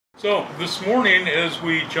So this morning, as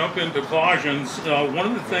we jump into Colossians, one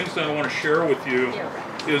of the things that I want to share with you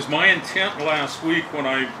is my intent last week when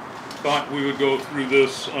I thought we would go through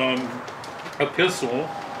this epistle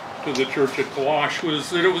to the church at Colossae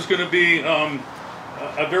was that it was going to be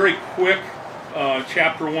a very quick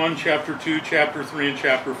chapter 1, chapter 2, chapter 3, and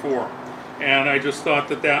chapter 4. And I just thought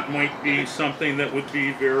that that might be something that would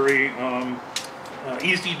be very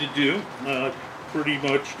easy to do. Pretty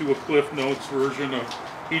much do a Cliff Notes version of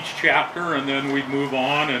each chapter, and then we'd move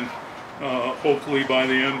on, and hopefully by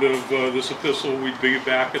the end of this epistle we'd be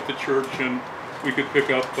back at the church and we could pick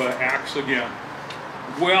up Acts again.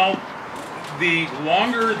 Well, the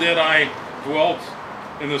longer that I dwelt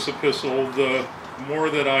in this epistle, the more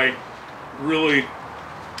that I really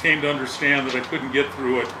came to understand that I couldn't get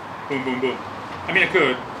through it boom, boom, boom. I mean, I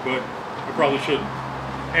could, but I probably shouldn't.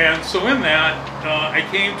 And so in that, I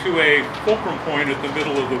came to a fulcrum point at the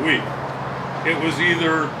middle of the week. It was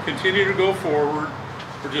either continue to go forward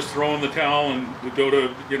or just throw in the towel and go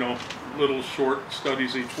to, little short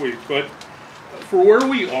studies each week. But for where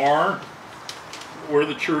we are, where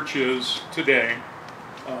the church is today,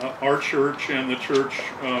 our church and the church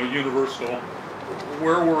universal,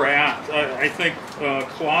 where we're at, I think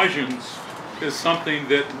Colossians is something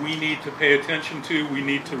that we need to pay attention to, we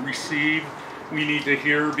need to receive, we need to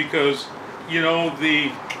hear, because,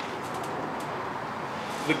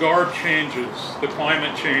 the guard changes, the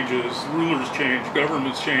climate changes, rulers change,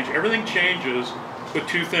 governments change, everything changes, but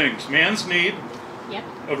two things: man's need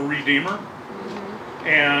of a redeemer,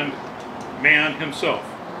 and man himself.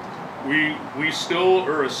 We still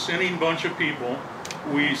are a sinning bunch of people.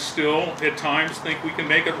 We still at times think we can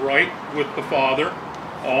make it right with the Father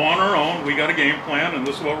all on our own. We got a game plan, and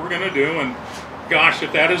this is what we're going to do, and gosh,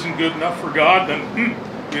 if that isn't good enough for God, then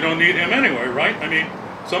we don't need him anyway, right? I mean,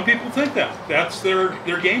 some people think that. That's their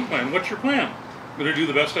game plan. What's your plan? I'm going to do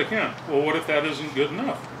the best I can. Well, what if that isn't good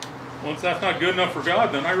enough? Well, if that's not good enough for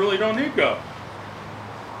God, then I really don't need God.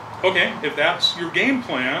 Okay, if that's your game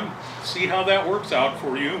plan, see how that works out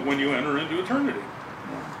for you when you enter into eternity.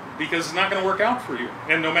 Because it's not going to work out for you.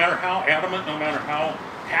 And no matter how adamant, no matter how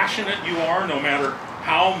passionate you are, no matter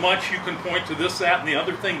how much you can point to this, that, and the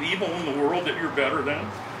other thing, the evil in the world that you're better than,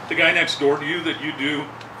 the guy next door to you that you do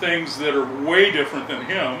things that are way different than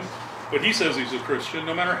him, but he says he's a Christian,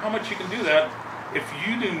 no matter how much you can do that, if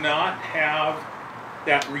you do not have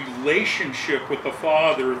that relationship with the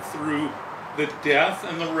Father through the death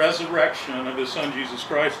and the resurrection of his Son Jesus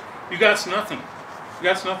Christ, you got nothing. You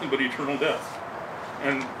got nothing but eternal death.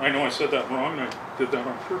 And I know I said that wrong, and I did that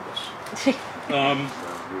on purpose.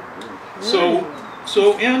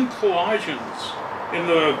 So in Colossians, in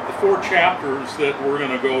the 4 chapters that we're going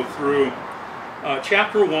to go through,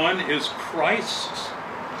 chapter 1 is Christ's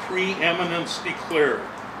preeminence declared.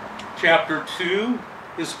 Chapter 2,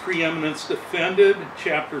 his preeminence defended.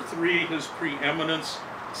 Chapter 3, his preeminence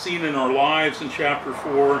seen in our lives. And chapter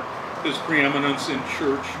 4, his preeminence in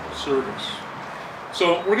church service.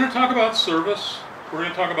 So we're going to talk about service. We're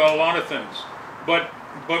going to talk about a lot of things. But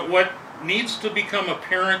what needs to become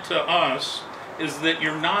apparent to us is that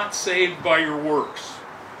you're not saved by your works.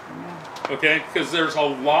 Okay? Because there's a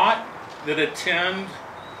lot that attend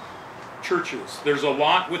churches. There's a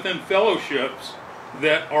lot within fellowships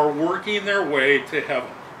that are working their way to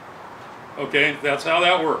heaven. Okay? That's how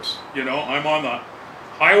that works. I'm on the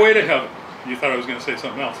highway to heaven. You thought I was going to say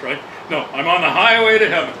something else, right? No, I'm on the highway to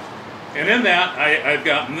heaven. And in that, I've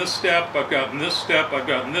gotten this step, I've gotten this step, I've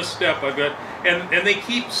gotten this step, and they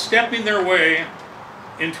keep stepping their way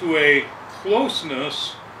into a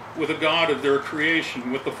closeness with a God of their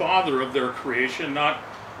creation, with the Father of their creation, not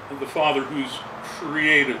the Father who's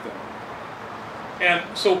created them. And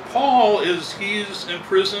so Paul, he's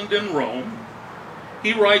imprisoned in Rome.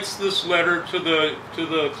 He writes this letter to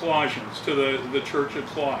the Colossians, to the church at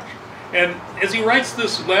Colossae. And as he writes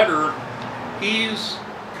this letter, he's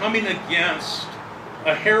coming against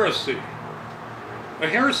a heresy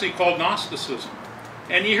called Gnosticism.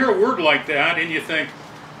 And you hear a word like that and you think,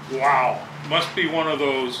 wow, must be one of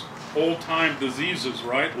those old-time diseases,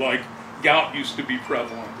 right? Like gout used to be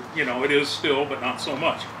prevalent. It is still, but not so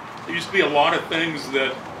much. There used to be a lot of things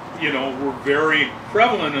that, were very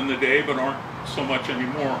prevalent in the day, but aren't so much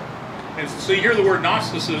anymore. And so you hear the word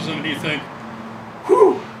Gnosticism and you think,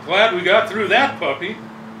 whew, glad we got through that puppy.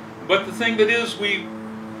 But the thing that is, we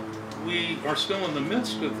are still in the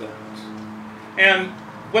midst of that. And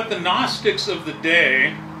what the Gnostics of the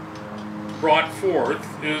day brought forth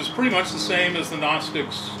is pretty much the same as the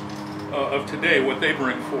Gnostics of today, what they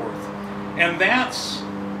bring forth. And that's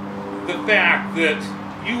the fact that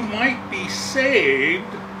you might be saved,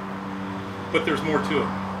 but there's more to it.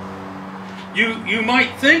 You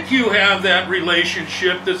might think you have that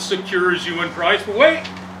relationship that secures you in Christ, but wait,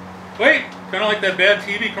 kind of like that bad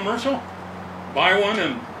TV commercial. Buy one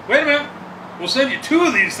and, wait a minute, we'll send you 2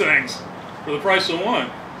 of these things for the price of 1.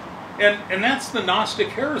 And that's the Gnostic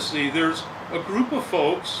heresy. There's a group of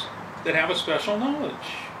folks that have a special knowledge,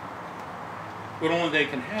 but only they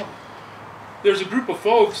can have it. There's a group of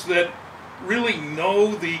folks that really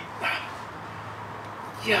know the,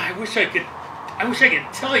 I wish I could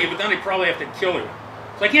tell you, but then I'd probably have to kill you.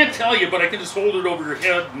 So I can't tell you, but I can just hold it over your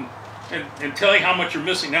head and tell you how much you're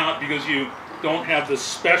missing out because you don't have this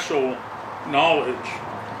special knowledge.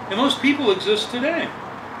 And those people exist today.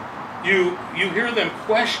 You hear them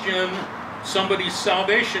question somebody's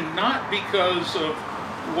salvation not because of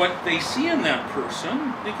what they see in that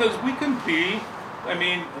person, because we can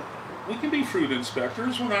be fruit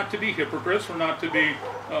inspectors. We're not to be hypocrites. We're not to be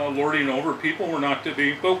lording over people. We're not to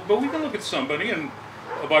be, but we can look at somebody and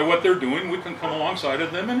by what they're doing, we can come alongside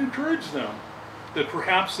of them and encourage them that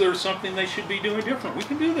perhaps there's something they should be doing different. We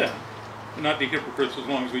can do that and not be hypocrites as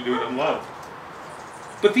long as we do it in love.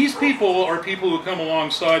 But these people are people who come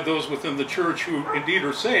alongside those within the church who indeed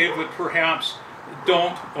are saved, but perhaps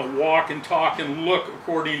don't walk and talk and look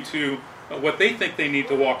according to what they think they need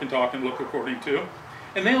to walk and talk and look according to.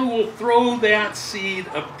 And they will throw that seed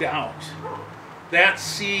of doubt, that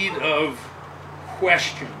seed of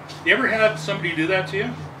question. You ever had somebody do that to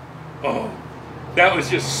you? Oh, that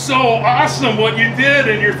was just so awesome what you did,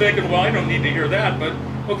 and you're thinking, well, I don't need to hear that, but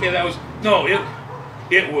okay,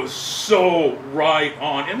 it was so right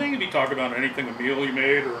on. And they can be talking about anything, a meal you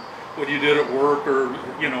made, or what you did at work, or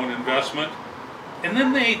an investment. And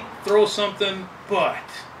then they throw something, but.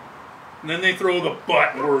 And then they throw the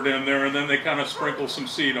but word in there, and then they kind of sprinkle some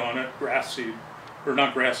seed on it, grass seed, or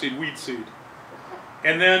not grass seed, weed seed.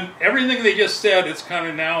 And then everything they just said, it's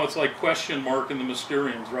like question mark in the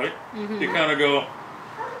Mysterians, right? Mm-hmm. You kind of go,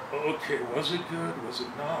 okay, was it good? Was it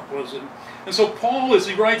not? Was it? And so Paul, as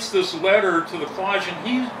he writes this letter to the Colossians,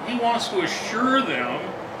 he wants to assure them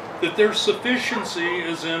that their sufficiency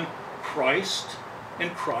is in Christ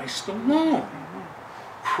and Christ alone.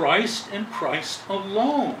 Christ and Christ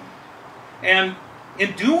alone. And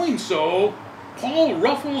in doing so, Paul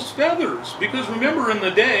ruffles feathers. Because remember, in the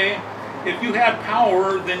day, if you had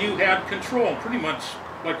power, then you had control. Pretty much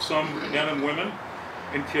like some men and women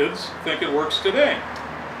and kids think it works today.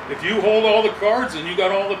 If you hold all the cards, then you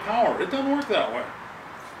got all the power. It doesn't work that way.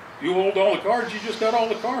 You hold all the cards, you just got all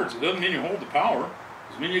the cards. It doesn't mean you hold the power. It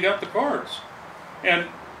just means you got the cards. And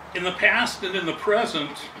in the past and in the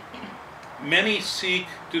present, many seek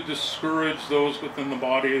to discourage those within the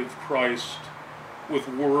body of Christ with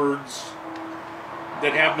words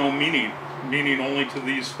that have no meaning only to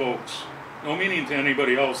these folks. No meaning to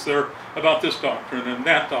anybody else. They're about this doctrine and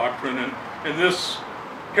that doctrine and this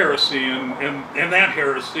heresy and that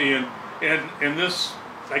heresy and this,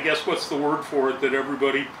 I guess, what's the word for it that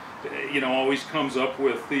everybody always comes up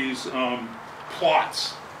with, these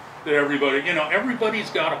plots that everybody's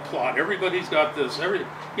got a plot, everybody's got this,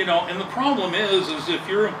 and the problem is if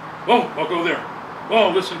you're, I'll go there,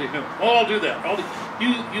 I'll listen to him, I'll do that,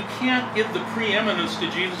 you can't give the preeminence to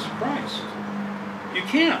Jesus Christ. You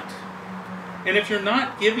can't. And if you're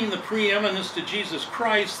not giving the preeminence to Jesus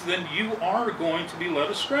Christ, then you are going to be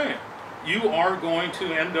led astray. You are going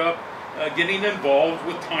to end up getting involved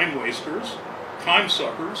with time wasters, time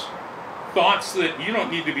suckers, thoughts that you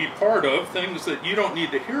don't need to be part of, things that you don't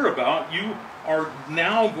need to hear about. You are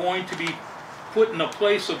now going to be put in a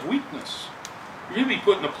place of weakness. You're going to be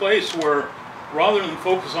put in a place where, rather than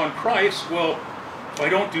focus on Christ, well, if I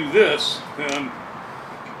don't do this, then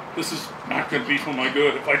this is not going to be for my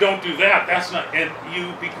good. If I don't do that, that's not, and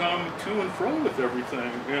you become to and fro with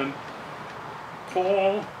everything. And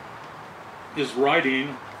Paul is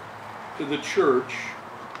writing to the church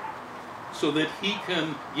so that he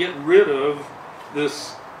can get rid of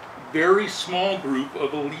this very small group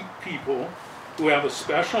of elite people who have a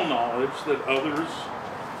special knowledge that others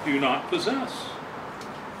do not possess.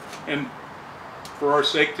 And for our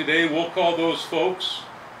sake today, we'll call those folks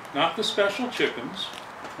not the special chickens,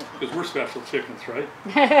 because we're special chickens,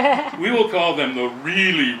 right? We will call them the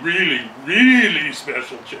really, really, really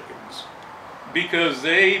special chickens, because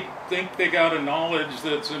they think they got a knowledge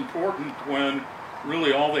that's important when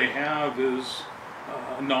really all they have is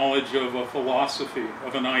knowledge of a philosophy,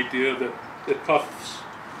 of an idea that puffs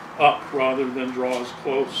up rather than draws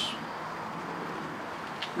close.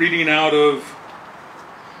 Reading out of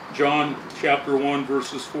John chapter 1,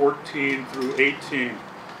 verses 14 through 18.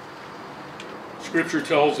 Scripture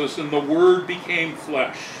tells us, "And the Word became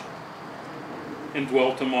flesh and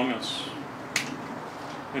dwelt among us.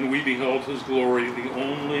 and we beheld his glory,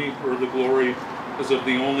 the glory as of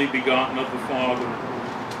the only begotten of the Father,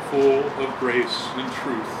 full of grace and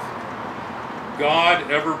truth. God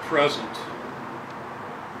ever present,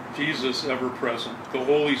 Jesus ever present, the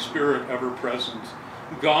Holy Spirit ever present.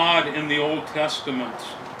 God in the Old Testament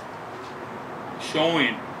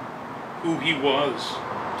showing who he was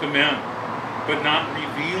to men, but not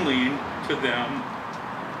revealing to them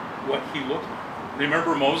what he looked like.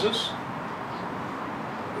 Remember Moses?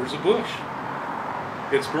 There's a bush.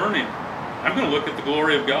 It's burning. I'm going to look at the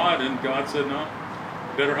glory of God. And God said, no,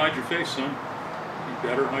 you better hide your face, son. You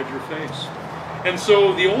better hide your face. And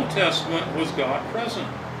so the Old Testament was God present.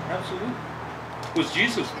 Absolutely. Was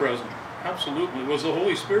Jesus present? Absolutely. Was the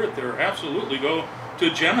Holy Spirit there? Absolutely. Go to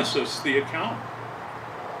Genesis, the account.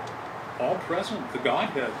 All present, the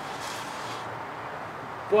Godhead.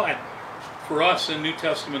 But for us in New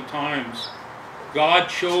Testament times, God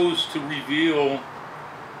chose to reveal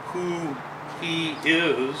who he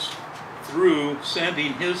is through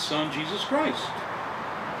sending his son, Jesus Christ.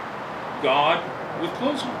 God with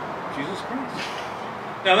clothes on, Jesus Christ.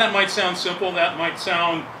 Now that might sound simple, that might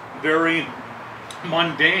sound very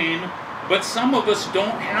mundane, but some of us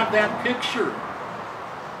don't have that picture.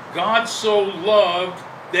 God so loved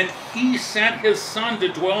that he sent his son to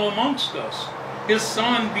dwell amongst us. His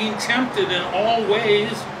son being tempted in all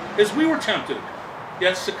ways as we were tempted,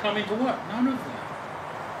 yet succumbing to what? None of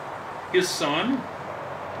that. His son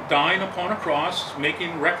dying upon a cross,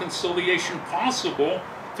 making reconciliation possible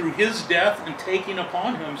through his death and taking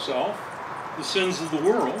upon himself the sins of the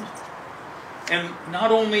world. And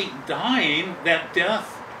not only dying that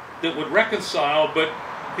death that would reconcile, but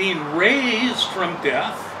being raised from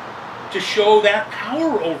death to show that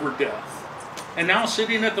power over death. And now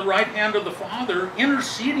sitting at the right hand of the Father,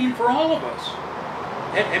 interceding for all of us.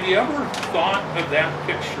 Have you ever thought of that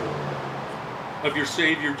picture of your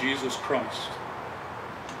Savior Jesus Christ?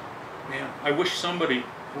 Man, I wish somebody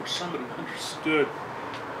understood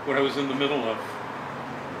what I was in the middle of.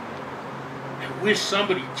 I wish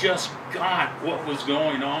somebody just got what was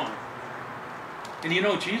going on. And you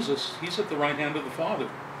know, Jesus, he's at the right hand of the Father.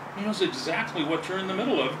 He knows exactly what you're in the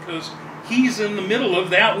middle of because he's in the middle of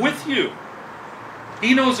that with you.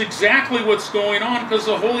 He knows exactly what's going on because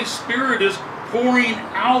the Holy Spirit is pouring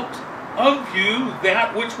out of you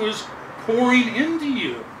that which was pouring into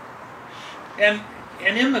you. And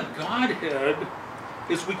in the Godhead,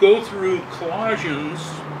 as we go through Colossians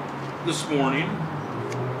this morning,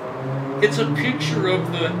 it's a picture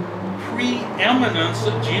of the preeminence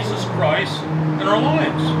of Jesus Christ in our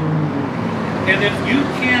lives. And if you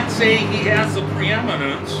can't say he has the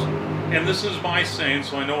preeminence, and this is my saying,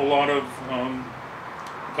 so I know a lot of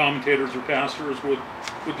commentators or pastors would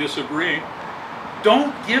disagree,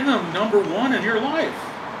 don't give him number one in your life.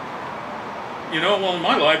 You know, well, in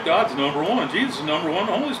my life, God's number one, Jesus is number one,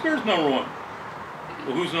 the Holy Spirit's number one.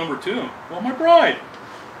 Well, who's number two? Well, my bride.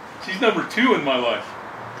 She's number two in my life.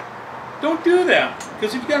 Don't do that,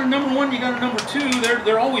 because if you got a number one, you got a number two,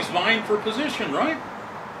 they're always vying for position, right?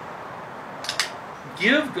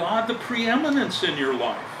 Give God the preeminence in your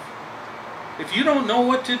life. If you don't know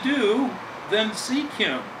what to do, then seek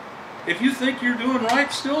him. If you think you're doing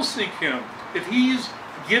right, still seek him. If he's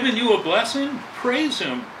given you a blessing, praise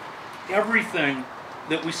him. Everything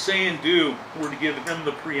that we say and do, we're to give him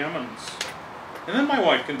the preeminence. And then my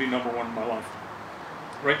wife can be number one in my life.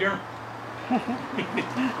 Right, Darren?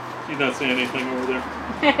 She's not saying anything over there.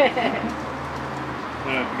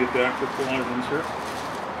 I have to get back to Colossians here.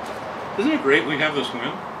 Isn't it great we have this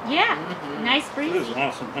wind? Yeah, nice breeze. It is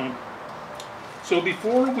awesome, huh? So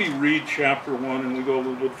before we read chapter 1 and we go a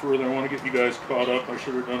little bit further, I want to get you guys caught up. I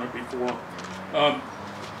should have done it before.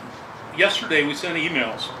 Yesterday we sent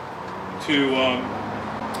emails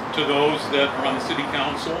to those that are on the city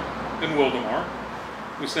council in Wildemar.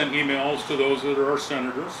 We sent emails to those that are our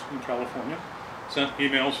senators in California. Sent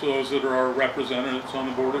emails to those that are our representatives on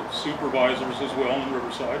the board of supervisors as well in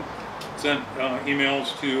Riverside. Sent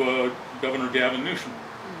emails to Governor Gavin Newsom.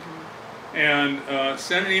 And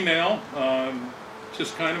sent an email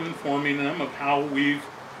just kind of informing them of how we've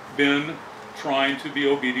been trying to be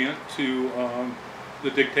obedient to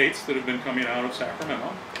the dictates that have been coming out of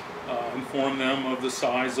Sacramento. Inform them of the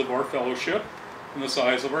size of our fellowship and the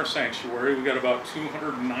size of our sanctuary. We've got about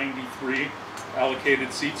 293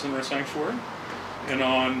 allocated seats in our sanctuary. And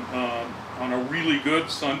on a really good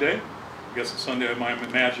Sunday, I guess it's Sunday of my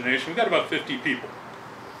imagination, we've got about 50 people.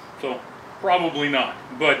 So probably not.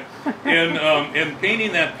 But in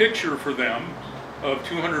painting that picture for them of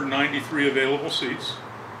 293 available seats,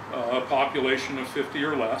 a population of 50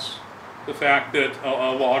 or less, the fact that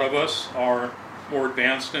a lot of us are more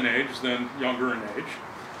advanced in age than younger in age,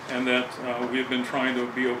 and that we have been trying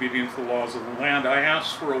to be obedient to the laws of the land. I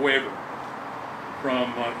asked for a waiver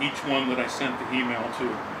from each one that I sent the email to,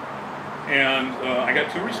 and I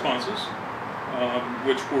got 2 responses,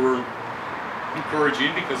 which were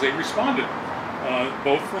encouraging because they responded,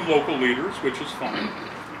 both from local leaders, which is fine,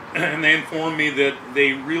 and they informed me that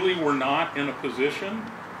they really were not in a position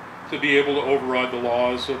to be able to override the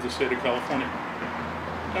laws of the state of California.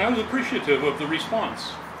 And I was appreciative of the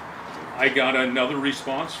response. I got another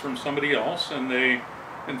response from somebody else, and they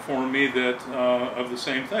informed me that of the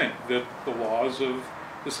same thing, that the laws of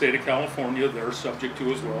the state of California they're subject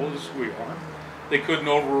to as well as we are. They couldn't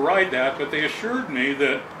override that, but they assured me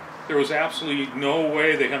that there was absolutely no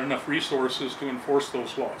way they had enough resources to enforce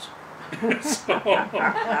those laws. So,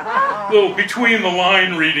 a little between the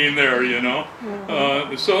line reading there, you know.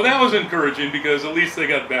 So that was encouraging because at least they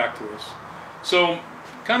got back to us. So,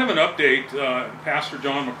 kind of an update, Pastor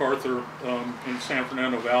John MacArthur in San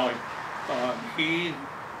Fernando Valley, he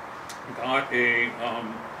got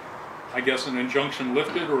I guess an injunction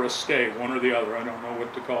lifted or a stay, one or the other, I don't know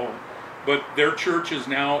what to call it. But their church is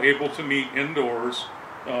now able to meet indoors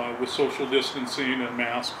with social distancing and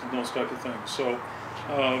masks and those type of things. So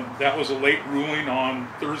that was a late ruling on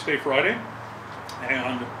Thursday, Friday,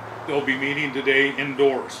 and they'll be meeting today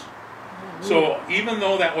indoors. So even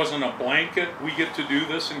though that wasn't a blanket, we get to do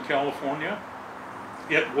this in California,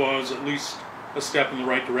 it was at least a step in the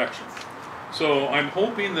right direction. So I'm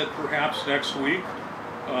hoping that perhaps next week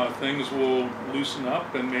things will loosen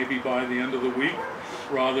up, and maybe by the end of the week,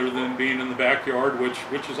 rather than being in the backyard,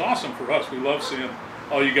 which is awesome for us. We love seeing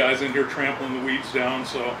all you guys in here trampling the weeds down,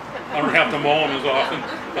 so I don't have to mow them as often.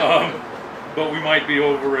 But we might be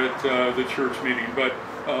over at the church meeting. But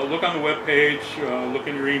look on the webpage, look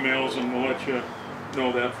in your emails, and we'll let you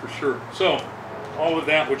know that for sure. So, all of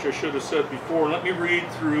that, which I should have said before, let me read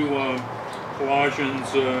through Colossians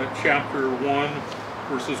chapter 1,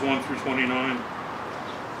 verses 1 through 29.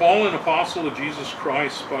 Paul, an apostle of Jesus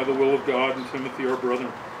Christ, by the will of God, and Timothy, our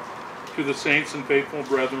brother, to the saints and faithful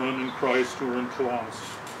brethren in Christ who are in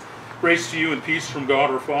Colossus. Grace to you and peace from God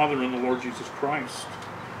our Father and the Lord Jesus Christ.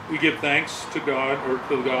 We give thanks to God, or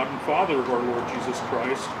to the God and Father of our Lord Jesus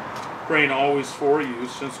Christ, praying always for you,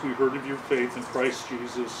 since we heard of your faith in Christ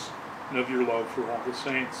Jesus and of your love for all the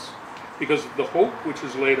saints, because of the hope which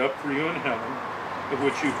is laid up for you in heaven, of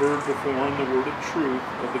which you heard before in the word of truth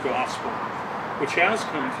of the gospel, which has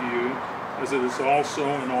come to you, as it is also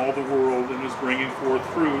in all the world, and is bringing forth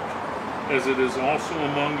fruit, as it is also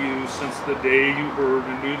among you since the day you heard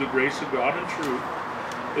and knew the grace of God and truth,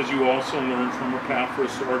 as you also learned from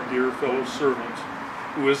Epaphras, our dear fellow servant,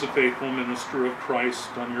 who is a faithful minister of Christ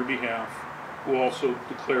on your behalf, who also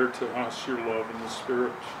declared to us your love in the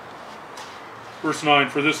Spirit. Verse 9,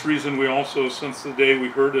 for this reason we also, since the day we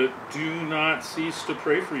heard it, do not cease to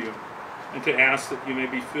pray for you, and to ask that you may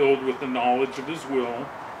be filled with the knowledge of his will,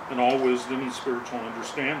 and all wisdom and spiritual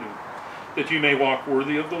understanding, that you may walk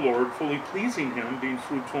worthy of the Lord, fully pleasing him, being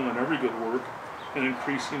fruitful in every good work, and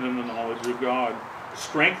increasing in the knowledge of God,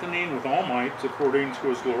 strengthening with all might, according to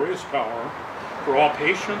his glorious power, for all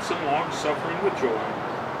patience and long-suffering with joy,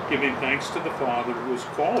 giving thanks to the Father who has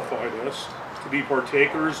qualified us to be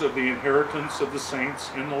partakers of the inheritance of the saints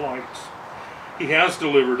in the light. He has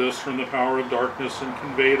delivered us from the power of darkness and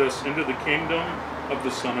conveyed us into the kingdom of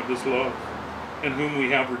the Son of his love, in whom we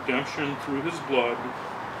have redemption through his blood,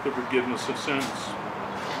 the forgiveness of sins.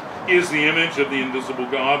 He is the image of the invisible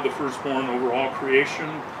God, the firstborn over all creation.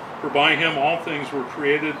 For by him all things were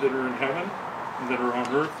created that are in heaven and that are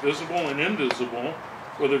on earth, visible and invisible,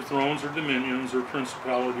 whether thrones or dominions or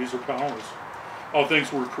principalities or powers. All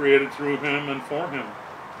things were created through him and for him.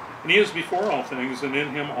 And he is before all things, and in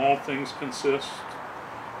him all things consist.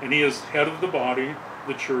 And he is head of the body,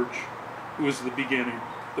 the church, who is the beginning,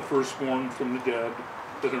 the firstborn from the dead,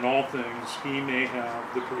 that in all things he may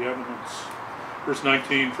have the preeminence. Verse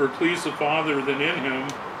 19, for it pleased the Father that in him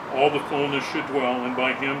all the fullness should dwell, and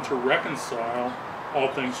by him to reconcile all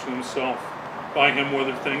things to himself. By him,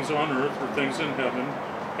 whether things on earth or things in heaven,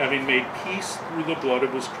 having made peace through the blood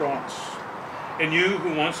of his cross. And you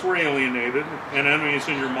who once were alienated and enemies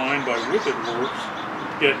in your mind by wicked works,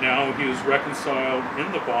 yet now he is reconciled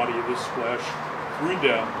in the body of his flesh through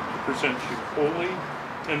death to present you holy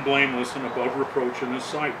and blameless and above reproach in his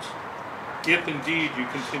sight. If indeed you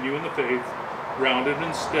continue in the faith, grounded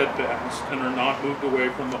and steadfast, and are not moved away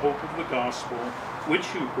from the hope of the gospel, which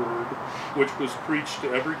you heard, which was preached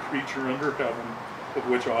to every creature under heaven, of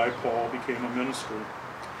which I, Paul, became a minister.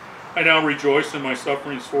 I now rejoice in my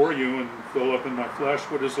sufferings for you, and fill up in my flesh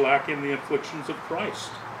what is lacking in the afflictions of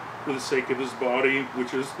Christ, for the sake of his body,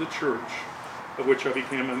 which is the church, of which I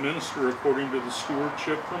became a minister according to the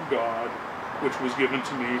stewardship from God, which was given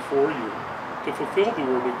to me for you, to fulfill the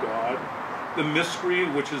word of God, the mystery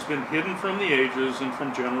which has been hidden from the ages and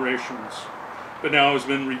from generations, but now has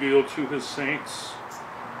been revealed to his saints.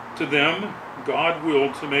 To them God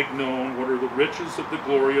willed to make known what are the riches of the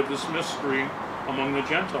glory of this mystery among the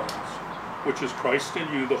Gentiles, which is Christ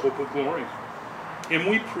in you, the hope of glory. Him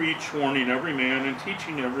we preach, warning every man and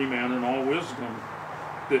teaching every man in all wisdom,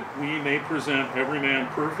 that we may present every man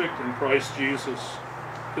perfect in Christ Jesus.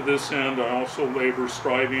 To this end I also labor,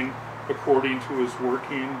 striving according to his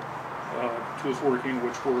working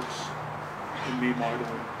which works in me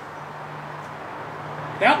mightily.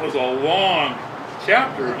 That was a long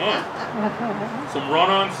chapter, huh? Some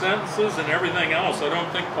run-on sentences and everything else. I don't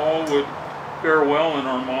think Paul would fare well in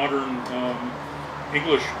our modern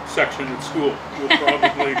English section at school. We'll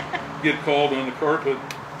probably get called on the carpet.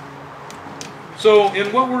 So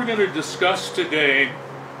in what we're going to discuss today,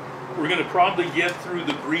 we're going to probably get through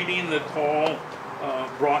the greeting that Paul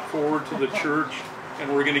brought forward to the church,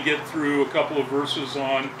 and we're going to get through a couple of verses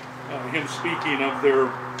on him speaking of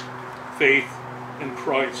their faith in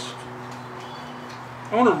Christ.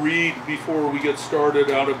 I want to read before we get started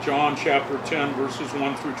out of John chapter 10, verses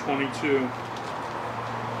 1 through 22.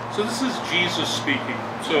 So this is Jesus speaking.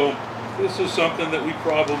 So this is something that we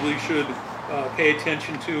probably should pay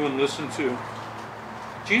attention to and listen to.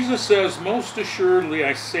 Jesus says, "Most assuredly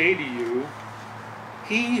I say to you,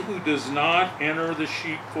 he who does not enter the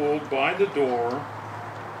sheepfold by the door,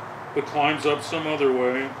 but climbs up some other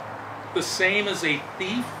way, the same is a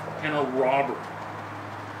thief and a robber.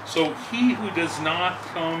 So he who does not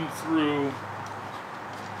come through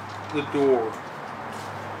the door,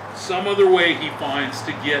 some other way he finds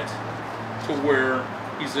to get to where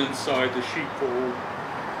he's inside the sheepfold."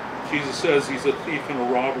 Jesus says he's a thief and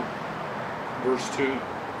a robber. Verse 2.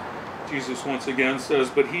 Jesus once again says,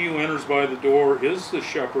 "But he who enters by the door is the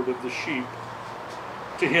shepherd of the sheep.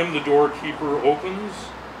 To him the doorkeeper opens,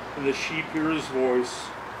 and the sheep hear his voice,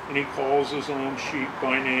 and he calls his own sheep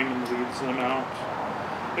by name and leads them out.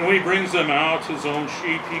 And when he brings them out, his own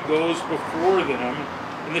sheep, he goes before them,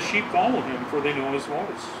 and the sheep follow him, for they know his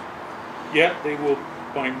voice. Yet they will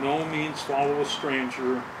by no means follow a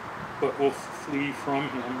stranger, but will flee from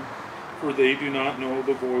him, for they do not know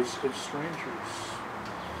the voice of strangers."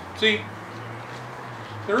 See,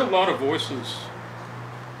 there are a lot of voices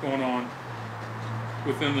going on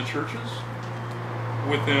within the churches,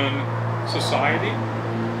 within society.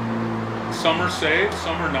 Some are saved,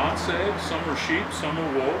 some are not saved, some are sheep, some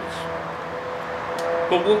are wolves.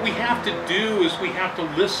 But what we have to do is we have to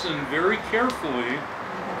listen very carefully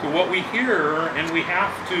to what we hear, and we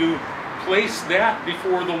have to place that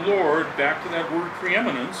before the Lord. Back to that word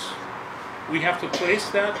preeminence. We have to place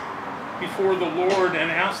that before the Lord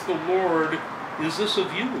and ask the Lord, is this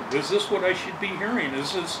of you? Is this what I should be hearing?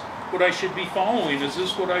 Is this what I should be following? Is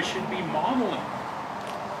this what I should be modeling?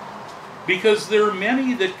 Because there are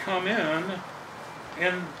many that come in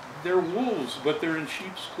and they're wolves, but they're in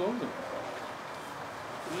sheep's clothing.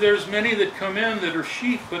 There's many that come in that are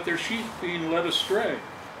sheep, but they're sheep being led astray.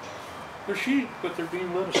 They're sheep, but they're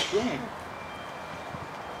being led astray.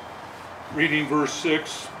 Reading verse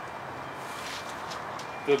 6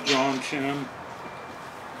 of John 10.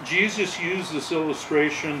 Jesus used this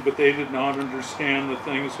illustration, but they did not understand the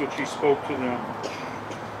things which he spoke to them.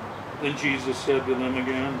 Then Jesus said to them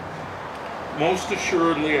again, "Most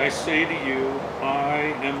assuredly I say to you,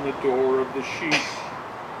 I am the door of the sheep.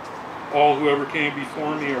 All who ever came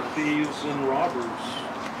before me are thieves and robbers,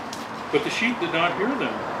 but the sheep did not hear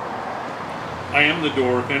them. I am the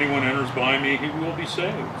door. If anyone enters by me, he will be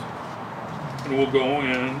saved, and will go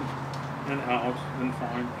in and out and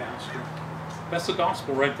find pasture." That's the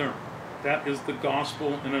gospel right there. That is the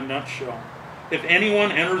gospel in a nutshell. If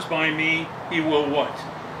anyone enters by me, he will what?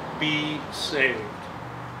 Be saved.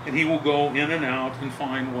 And he will go in and out and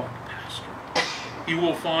find what? Pasture. He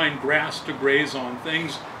will find grass to graze on,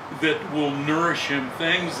 things that will nourish him,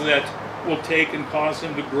 things that will take and cause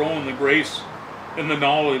him to grow in the grace and the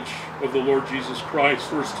knowledge of the Lord Jesus Christ.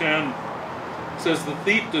 Verse 10 says, "The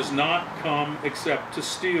thief does not come except to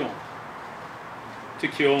steal, to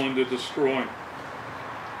kill, and to destroy.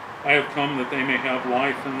 I have come that they may have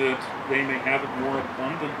life, and that they may have it more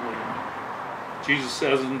abundantly." Jesus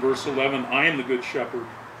says in verse 11, "I am the good shepherd.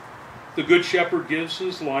 The good shepherd gives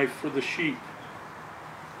his life for the sheep.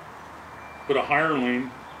 But a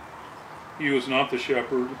hireling, he who is not the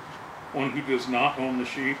shepherd, one who does not own the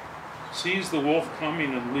sheep, sees the wolf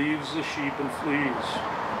coming and leaves the sheep and flees.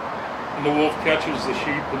 And the wolf catches the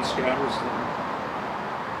sheep and scatters them.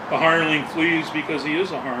 The hireling flees because he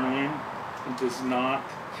is a hireling and does not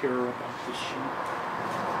care about the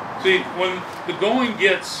sheep. See, when the going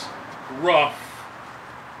gets rough,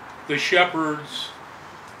 the shepherds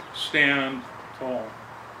stand tall.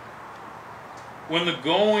 When the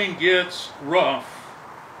going gets rough,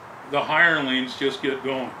 the hirelings just get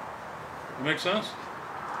going. That make sense?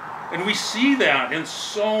 And we see that in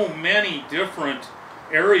so many different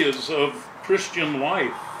areas of Christian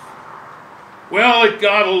life. Well, it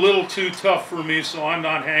got a little too tough for me, so I'm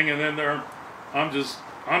not hanging in there. I'm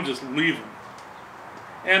just leaving.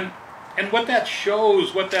 And what that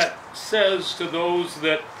shows, what that says to those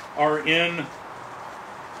that are in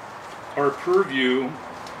our purview,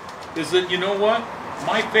 is that, you know what?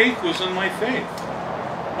 My faith was in my faith.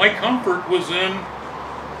 My comfort was in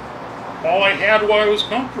all I had while I was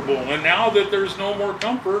comfortable. And now that there's no more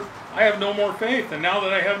comfort, I have no more faith. And now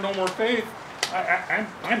that I have no more faith,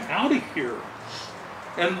 I'm out of here.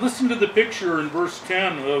 And listen to the picture in verse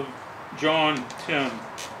 10 of John 10.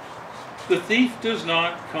 The thief does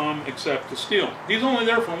not come except to steal. He's only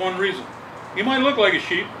there for one reason. He might look like a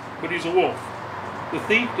sheep, but he's a wolf. The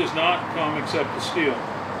thief does not come except to steal,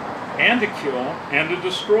 and to kill, and to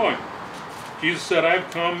destroy. Jesus said,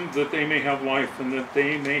 I've come that they may have life, and that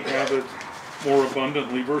they may have it more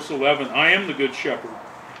abundantly. Verse 11, I am the good shepherd.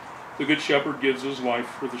 The good shepherd gives his life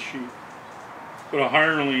for the sheep. But a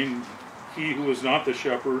hireling, he who is not the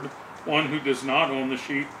shepherd, one who does not own the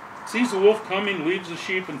sheep, sees the wolf coming, leaves the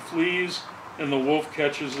sheep, and flees, and the wolf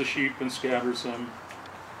catches the sheep and scatters them.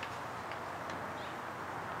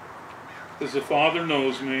 As the Father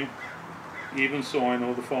knows me, even so I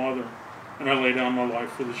know the Father, and I lay down my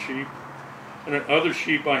life for the sheep. And other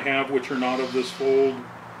sheep I have which are not of this fold,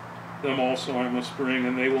 them also I must bring,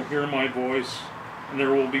 and they will hear my voice, and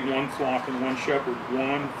there will be one flock and one shepherd,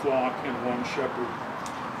 one flock and one shepherd.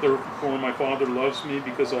 Therefore my Father loves me,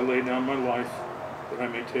 because I lay down my life, that I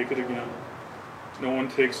may take it again. No one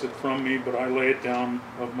takes it from me, but I lay it down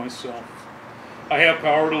of myself. I have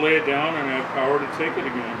power to lay it down, and I have power to take it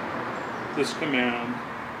again. This command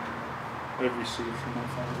I've received from my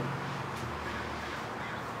Father.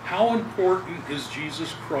 How important is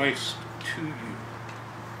Jesus Christ to you?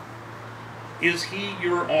 Is he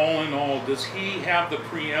your all in all? Does he have the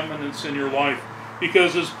preeminence in your life?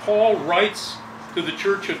 Because as Paul writes to the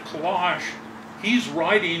church at Colossae, he's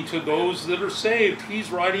writing to those that are saved. He's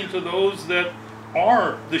writing to those that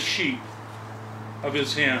are the sheep of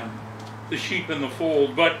his hand, the sheep in the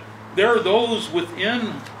fold. But there are those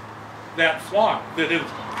within that flock that have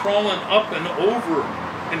crawlen up and over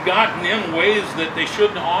and gotten in ways that they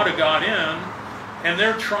shouldn't ought to got in, and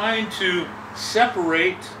they're trying to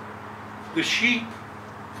separate the sheep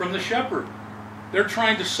from the shepherd. They're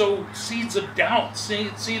trying to sow seeds of doubt,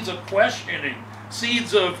 seeds of questioning,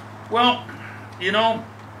 seeds of, well, you know,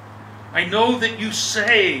 I know that you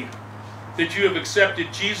say that you have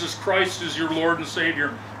accepted Jesus Christ as your Lord and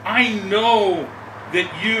Savior. I know that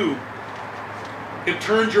you have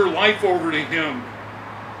turned your life over to him.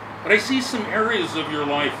 But I see some areas of your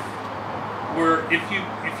life where if you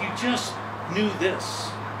just knew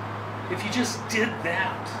this, if you just did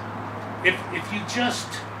that, if you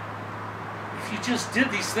just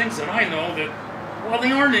did these things that I know that, well,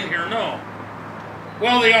 they aren't in here, no.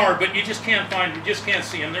 Well, they are, but you just can't find them, you just can't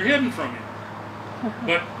see them. They're hidden from you.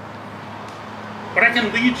 But I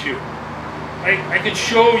can lead you. I can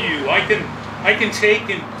show you. I can take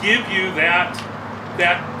and give you that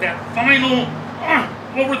final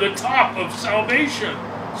over the top of salvation,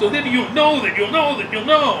 so that you'll know that you'll know that you'll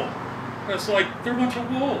know. That's like, they're a bunch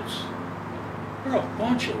of wolves. They're a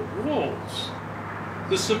bunch of wolves.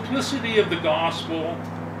 The simplicity of the gospel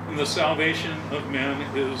and the salvation of men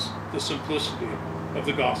is the simplicity of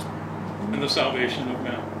the gospel and the salvation of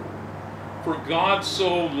men. For God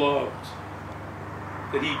so loved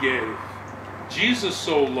that he gave. Jesus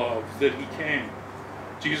so loved that he came.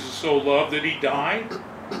 Jesus so loved that he died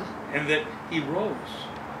and that he rose.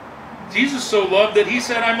 Jesus so loved that he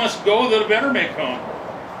said, I must go that a better may come.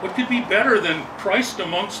 What could be better than Christ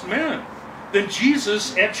amongst men? Than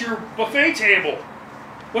Jesus at your buffet table?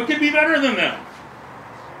 What could be better than that?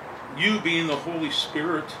 You being the Holy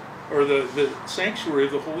Spirit, or the sanctuary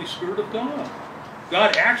of the Holy Spirit of God.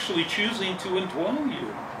 God actually choosing to indwell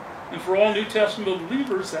you. And for all New Testament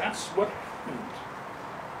believers, that's what happened.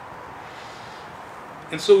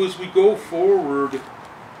 And so as we go forward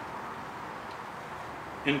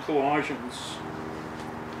in Colossians,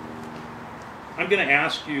 I'm going to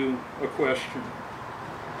ask you a question.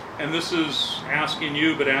 And this is asking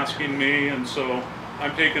you, but asking me, and so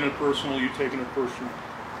I'm taking it personal, you taking it personal.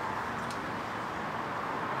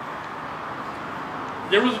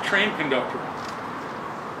 There was a train conductor,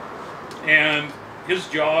 and his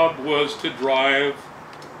job was to drive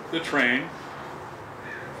the train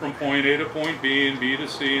from point A to point B and B to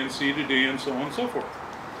C and C to D and so on and so forth.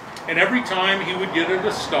 And every time he would get at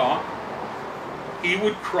a stop, he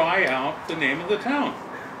would cry out the name of the town.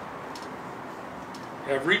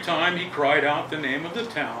 Every time he cried out the name of the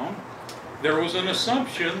town, there was an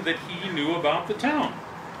assumption that he knew about the town.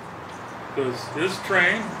 Because his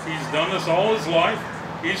train, he's done this all his life,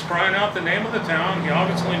 he's crying out the name of the town, he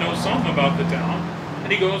obviously knows something about the town,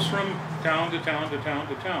 and he goes from town to town to town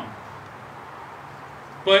to town.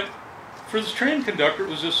 But for this train conductor, it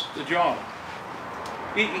was just a job.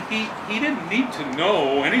 He didn't need to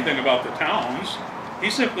know anything about the towns. He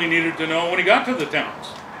simply needed to know when he got to the towns.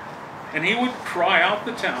 And he would cry out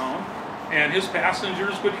the town, and his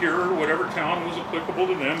passengers would hear whatever town was applicable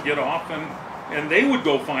to them, get off, and they would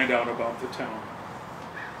go find out about the town.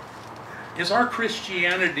 Has our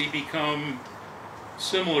Christianity become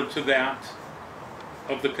similar to that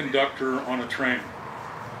of the conductor on a train?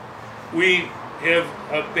 We have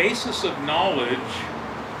a basis of knowledge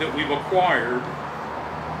that we've acquired.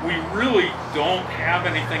 We really don't have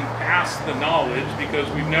anything past the knowledge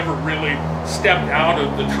because we've never really stepped out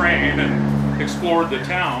of the train and explored the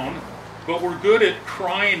town, but we're good at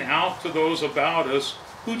crying out to those about us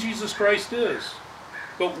who Jesus Christ is.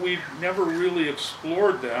 But we've never really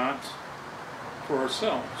explored that for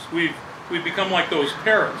ourselves. We've become like those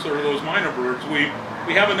parrots or those minor birds.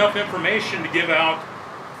 We have enough information to give out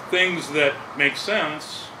things that make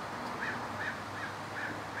sense,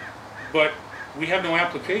 but we have no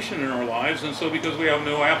application in our lives, and so because we have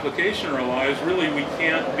no application in our lives, really we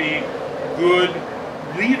can't be good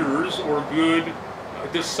leaders or good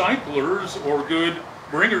disciplers or good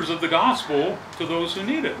bringers of the gospel to those who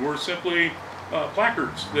need it. We're simply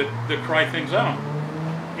placards that cry things out.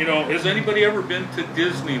 You know, has anybody ever been to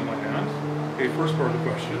Disneyland? Okay, first part of the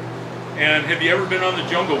question. And have you ever been on the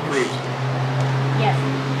Jungle Cruise?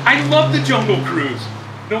 Yes. I love the Jungle Cruise.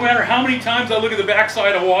 No matter how many times I look at the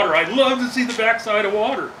backside of water, I love to see the backside of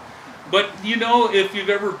water. But you know, if you've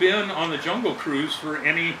ever been on the Jungle Cruise for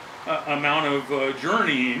any amount of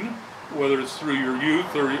journeying, whether it's through your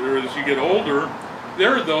youth or as you get older,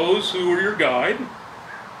 there are those who are your guide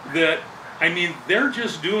that, I mean, they're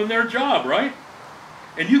just doing their job, right?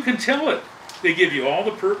 And you can tell it. They give you all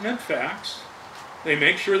the pertinent facts. They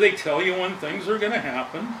make sure they tell you when things are going to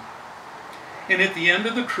happen. And at the end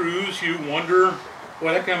of the cruise, you wonder,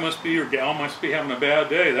 well, that guy must be, or gal must be having a bad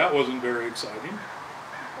day. That wasn't very exciting.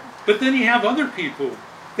 But then you have other people.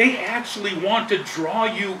 They actually want to draw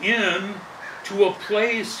you in to a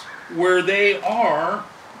place where they are,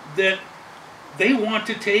 that they want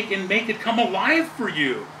to take and make it come alive for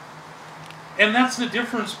you. And that's the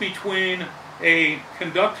difference between a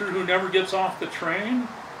conductor who never gets off the train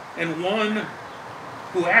and one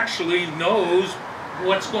who actually knows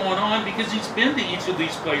what's going on because he's been to each of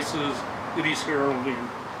these places that he's heralding.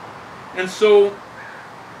 And so,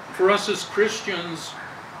 for us as Christians,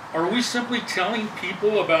 are we simply telling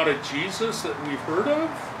people about a Jesus that we've heard of?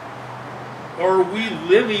 Or are we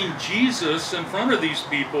living Jesus in front of these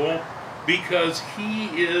people because he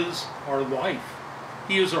is our life?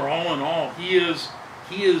 He is our all in all. He is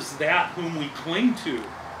that whom we cling to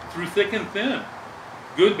through thick and thin,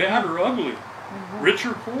 good, bad, or ugly, rich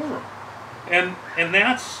or poor. And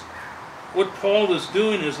that's what Paul is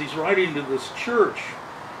doing as he's writing to this church.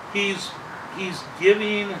 He's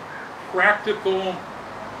giving practical,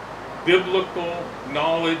 biblical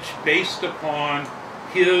knowledge based upon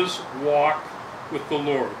his walk with the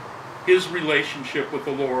Lord, his relationship with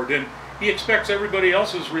the Lord. And he expects everybody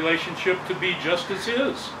else's relationship to be just as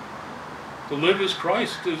his. To live as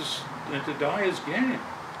Christ and to die as gain.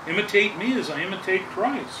 Imitate me as I imitate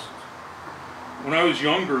Christ. When I was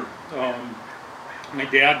younger, my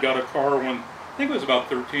dad got a car when, I think it was about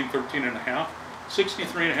 13 and a half,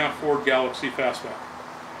 63 and a half Ford Galaxy Fastback.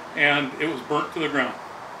 And it was burnt to the ground.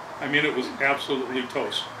 I mean, it was absolutely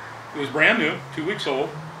toast. It was brand new, 2 weeks old.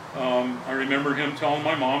 I remember him telling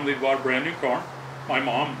my mom they'd bought a brand new car. My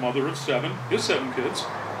mom, mother of 7, his 7 kids.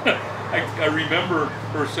 I remember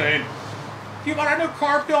her saying, "You bought a new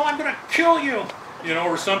car, Bill, I'm going to kill you." You know,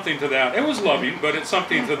 or something to that. It was loving, but it's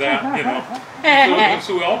something to that, you know.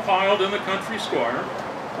 So we all piled in the country square.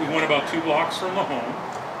 We went about 2 blocks from the home.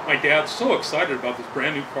 My dad's so excited about this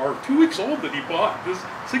brand new car, 2 weeks old, that he bought, this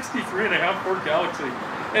 63 and a half Ford Galaxy.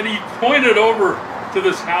 And he pointed over to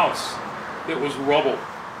this house that was rubble.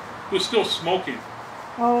 It was still smoking,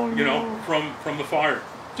 you know, from the fire.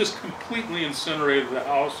 Just completely incinerated the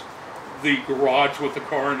house, the garage with the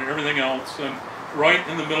car and everything else. And right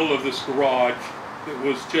in the middle of this garage, it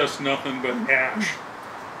was just nothing but ash,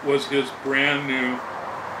 was his brand new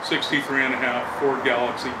 63 and a half Ford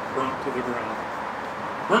Galaxy burnt to the ground.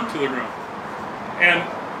 burnt to the ground. And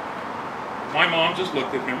my mom just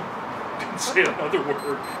looked at him, didn't say another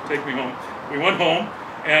word, take me home. We went home,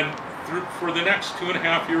 and for the next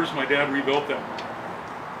 2.5 years, my dad rebuilt them.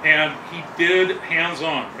 And he did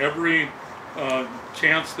hands-on every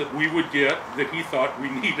chance that we would get that he thought we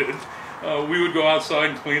needed. We would go outside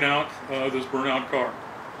and clean out this burnout car.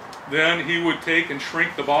 Then he would take and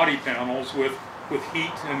shrink the body panels with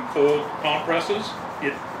heat and cold compresses.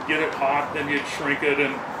 You'd get it hot, then you'd shrink it,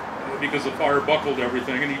 and because the fire buckled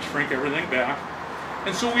everything, and he'd shrink everything back.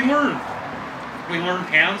 And so we learned. We learned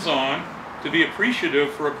hands-on to be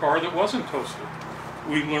appreciative for a car that wasn't toasted.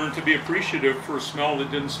 We learned to be appreciative for a smell that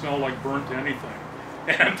didn't smell like burnt anything.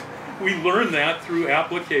 And we learned that through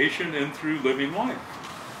application and through living life.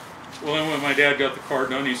 Well, then when my dad got the car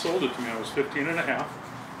done, he sold it to me. I was 15 and a half.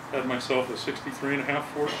 Had myself a 63.5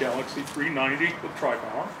 Ford Galaxy 390 with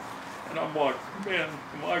tri-power. And I'm like, man,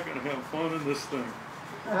 am I going to have fun in this thing?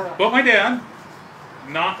 But my dad,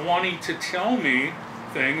 not wanting to tell me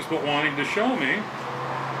things, but wanting to show me,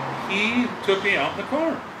 he took me out in the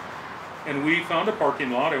car. And we found a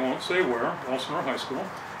parking lot, I won't say where, Elsinore High School,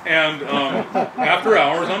 and after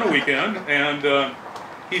hours on a weekend, and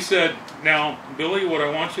he said, now, Billy, what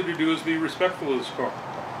I want you to do is be respectful of this car.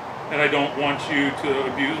 And I don't want you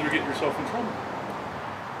to abuse or get yourself in trouble.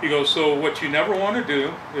 He goes, so what you never want to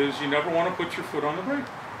do is you never want to put your foot on the brake.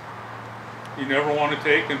 You never want to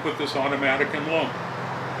take and put this automatic in low.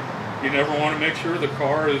 You never want to make sure the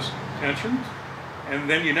car is tensioned. And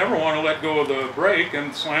then you never want to let go of the brake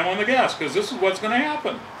and slam on the gas, because this is what's going to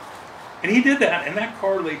happen. And he did that, and that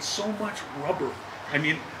car laid so much rubber. I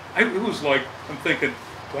mean, it was like, I'm thinking,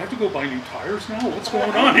 do I have to go buy new tires now? What's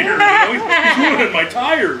going on here? You know, he's ruining my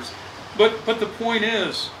tires. But the point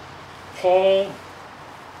is, Paul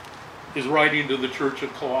is writing to the church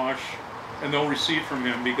at Colosse, and they'll receive from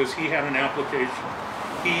him because he had an application.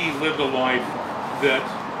 He lived a life that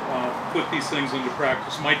put these things into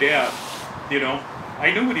practice. My dad, you know,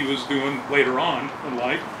 I knew what he was doing later on in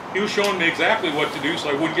life. He was showing me exactly what to do so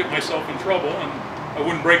I wouldn't get myself in trouble and I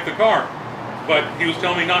wouldn't break the car. But he was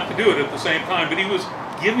telling me not to do it at the same time. But he was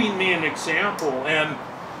giving me an example. And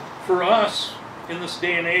for us, in this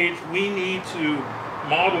day and age, we need to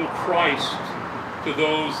model Christ to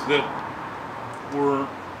those that we're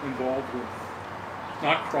involved with,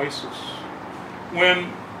 not crisis.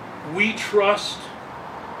 When we trust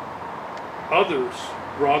others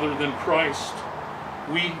rather than Christ,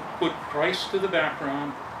 we put Christ to the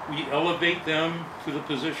background, we elevate them to the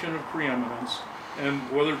position of preeminence, and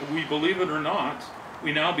whether we believe it or not,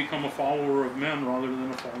 we now become a follower of men rather than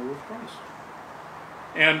a follower of Christ.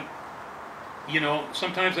 And, you know,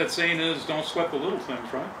 sometimes that saying is, don't sweat the little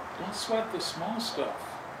things, right? Don't sweat the small stuff.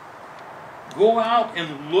 Go out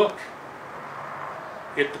and look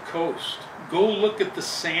at the coast. Go look at the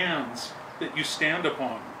sands that you stand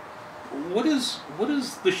upon. What is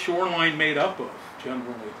the shoreline made up of,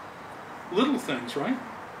 generally? Little things, right?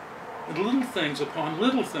 And little things upon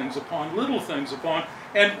little things upon little things upon.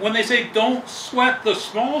 And when they say don't sweat the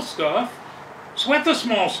small stuff, sweat the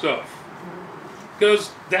small stuff.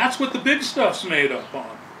 Because that's what the big stuff's made up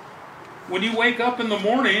on. When you wake up in the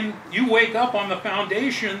morning, you wake up on the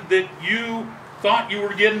foundation that you thought you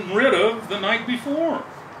were getting rid of the night before.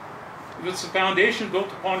 If it's a foundation built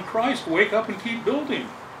upon Christ, wake up and keep building.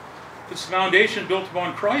 If it's a foundation built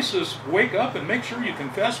upon crisis, wake up and make sure you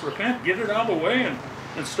confess, repent, get it out of the way,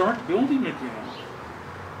 and start building again.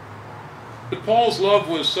 But Paul's love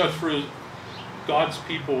was such for God's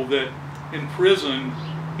people that in prison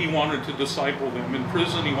he wanted to disciple them. In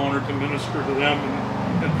prison he wanted to minister to them.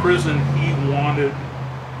 And in prison he wanted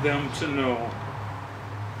them to know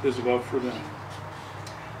his love for them.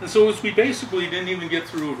 And so as we basically didn't even get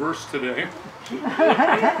through a verse today, we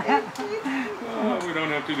don't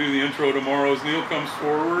have to do the intro tomorrow as Neil comes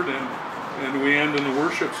forward and we end in the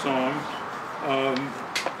worship song.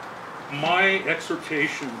 My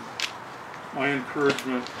exhortation, my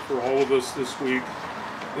encouragement for all of us this week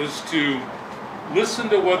is to listen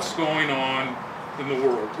to what's going on in the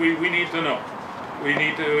world. We need to know. We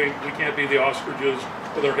can't be the ostriches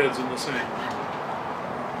with our heads in the sand.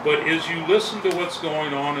 But as you listen to what's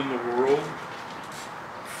going on in the world,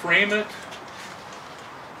 frame it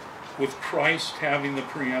with Christ having the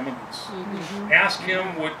preeminence. Mm-hmm. Ask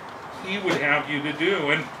him what he would have you to do.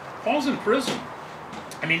 And Paul's in prison.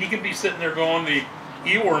 I mean, he can be sitting there going, the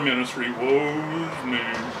Eeyore ministry, woe's me,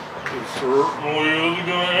 it certainly isn't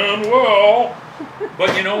going to end well.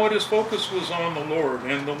 But you know what? His focus was on the Lord,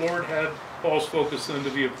 and the Lord had Paul's focus then to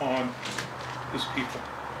be upon his people.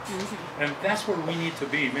 Mm-hmm. And that's where we need to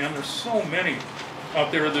be, man. There's so many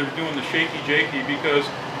out there that are doing the shaky-jakey because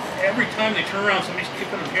every time they turn around, somebody's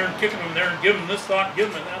kicking them here and kicking them there and giving them this thought,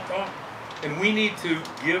 giving them that thought. And we need to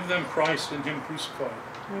give them Christ and Him crucified.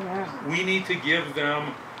 Yeah. We need to give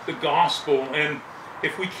them the gospel. And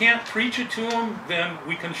if we can't preach it to them, then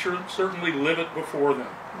we can certainly live it before them.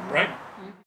 Right?